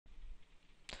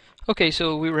Okay,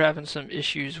 so we were having some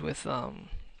issues with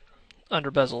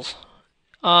under bezels.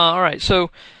 Alright,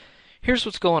 so here's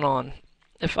what's going on.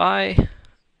 If I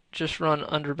just run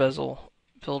under bezel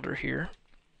builder here,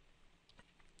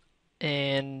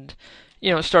 and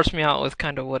it starts me out with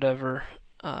kind of whatever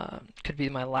could be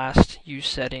my last use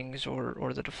settings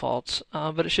or the defaults,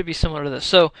 but it should be similar to this.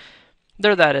 So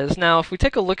there that is. Now, if we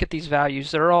take a look at these values,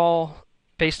 they're all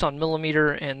based on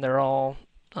millimeter, and they're all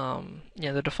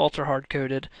the defaults are hard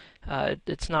coded.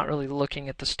 It's not really looking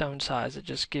at the stone size; it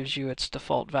just gives you its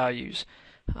default values,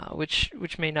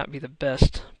 which may not be the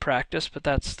best practice, but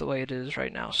that's the way it is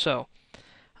right now. So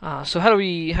how do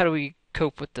we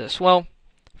cope with this? Well,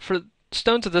 for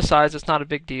stones of this size, it's not a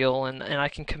big deal, and I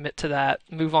can commit to that.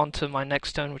 Move on to my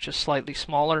next stone, which is slightly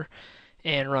smaller,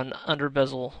 and run under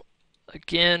bezel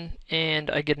again, and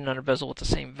I get an under bezel with the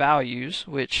same values,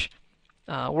 which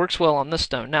works well on this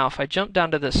stone. Now, if I jump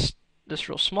down to this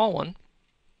real small one,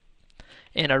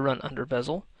 and I run under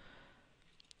bezel,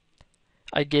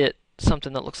 I get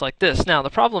something that looks like this. Now, the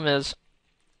problem is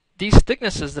these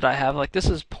thicknesses that I have, like this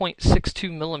is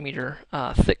 0.62 millimeter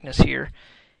thickness here,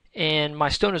 and my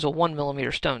stone is a 1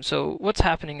 millimeter stone. So what's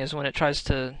happening is when it tries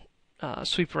to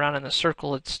sweep around in a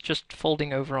circle, it's just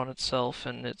folding over on itself,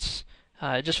 and it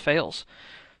just fails.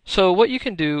 So what you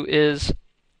can do is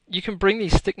you can bring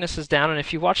these thicknesses down, and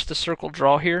if you watch the circle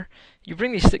draw here, you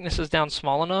bring these thicknesses down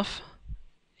small enough,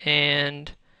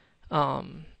 and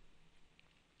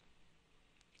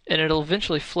it'll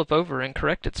eventually flip over and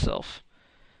correct itself.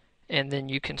 And then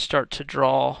you can start to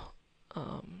draw,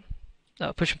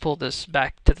 push and pull this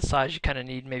back to the size you kind of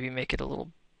need, maybe make it a little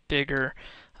bigger,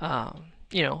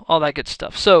 all that good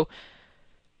stuff. So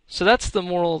that's the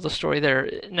moral of the story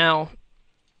there. Now,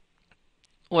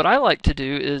 what I like to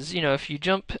do is, if you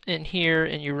jump in here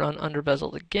and you run under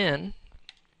bezel again,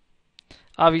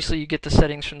 obviously you get the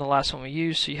settings from the last one we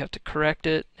used, so you have to correct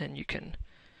it, and you can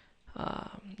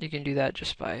do that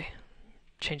just by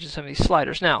changing some of these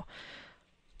sliders. Now,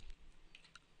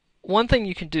 one thing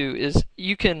you can do is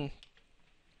you can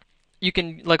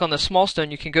like on the small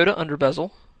stone, you can go to under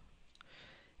bezel,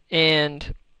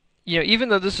 and even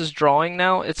though this is drawing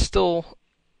now, it's still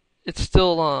it's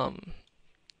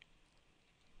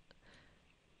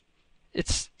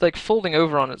like folding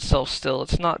over on itself still.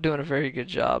 It's not doing a very good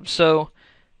job. So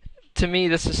to me,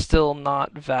 this is still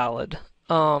not valid.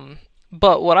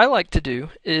 But what I like to do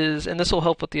is, and this will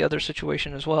help with the other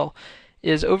situation as well,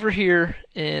 is over here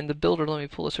in the builder, let me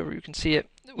pull this over, you can see it,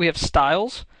 we have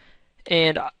styles,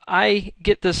 and I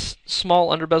get this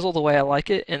small under bezel the way I like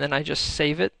it, and then I just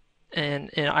save it, and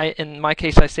in my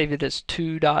case I saved it as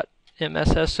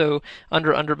 2.mss, so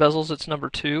under bezels it's number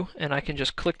 2, and I can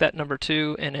just click that number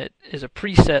 2, and it is a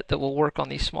preset that will work on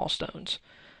these small stones,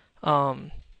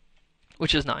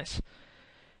 which is nice.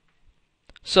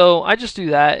 So I just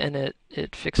do that, and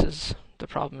it fixes the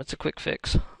problem. It's a quick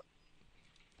fix.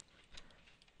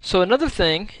 So another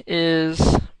thing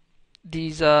is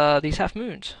these half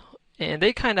moons, and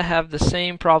they kind of have the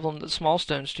same problem that small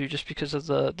stones do, just because of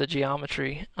the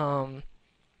geometry and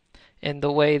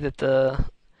the way that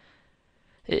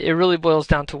it really boils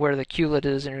down to where the culet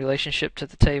is in relationship to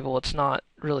the table. It's not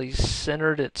really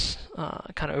centered. It's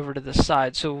kind of over to this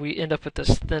side, so we end up with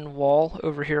this thin wall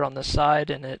over here on this side,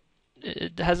 and it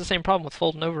has the same problem with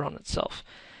folding over on itself.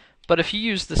 But if you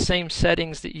use the same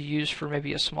settings that you use for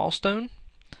maybe a small stone,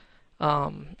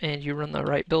 and you run the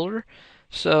right builder,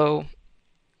 so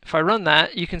if I run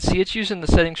that, you can see it's using the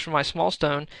settings for my small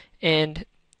stone, and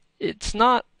it's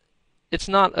not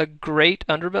a great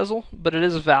under bezel, but it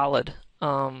is valid.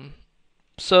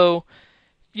 So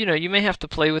you may have to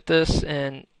play with this,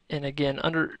 and again,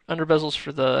 under bezels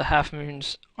for the half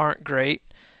moons aren't great,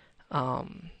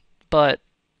 but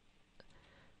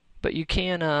you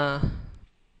can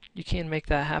make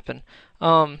that happen.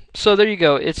 So there you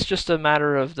go. It's just a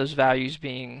matter of those values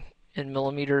being in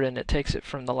millimeter, and it takes it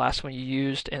from the last one you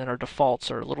used, and our defaults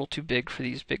are a little too big for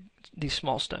these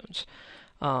small stones.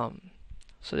 So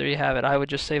there you have it. I would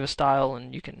just save a style,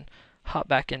 and you can hop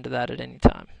back into that at any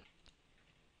time.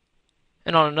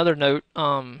 And on another note,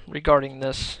 regarding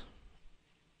this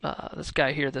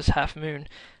guy here, this half moon,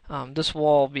 this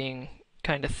wall being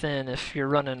kind of thin, if you're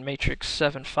running matrix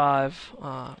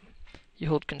 7.5, you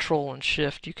hold control and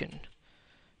shift, you can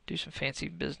do some fancy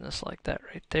business like that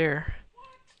right there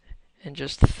and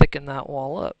just thicken that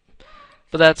wall up.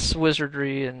 But that's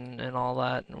wizardry and all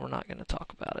that, and we're not going to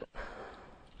talk about it.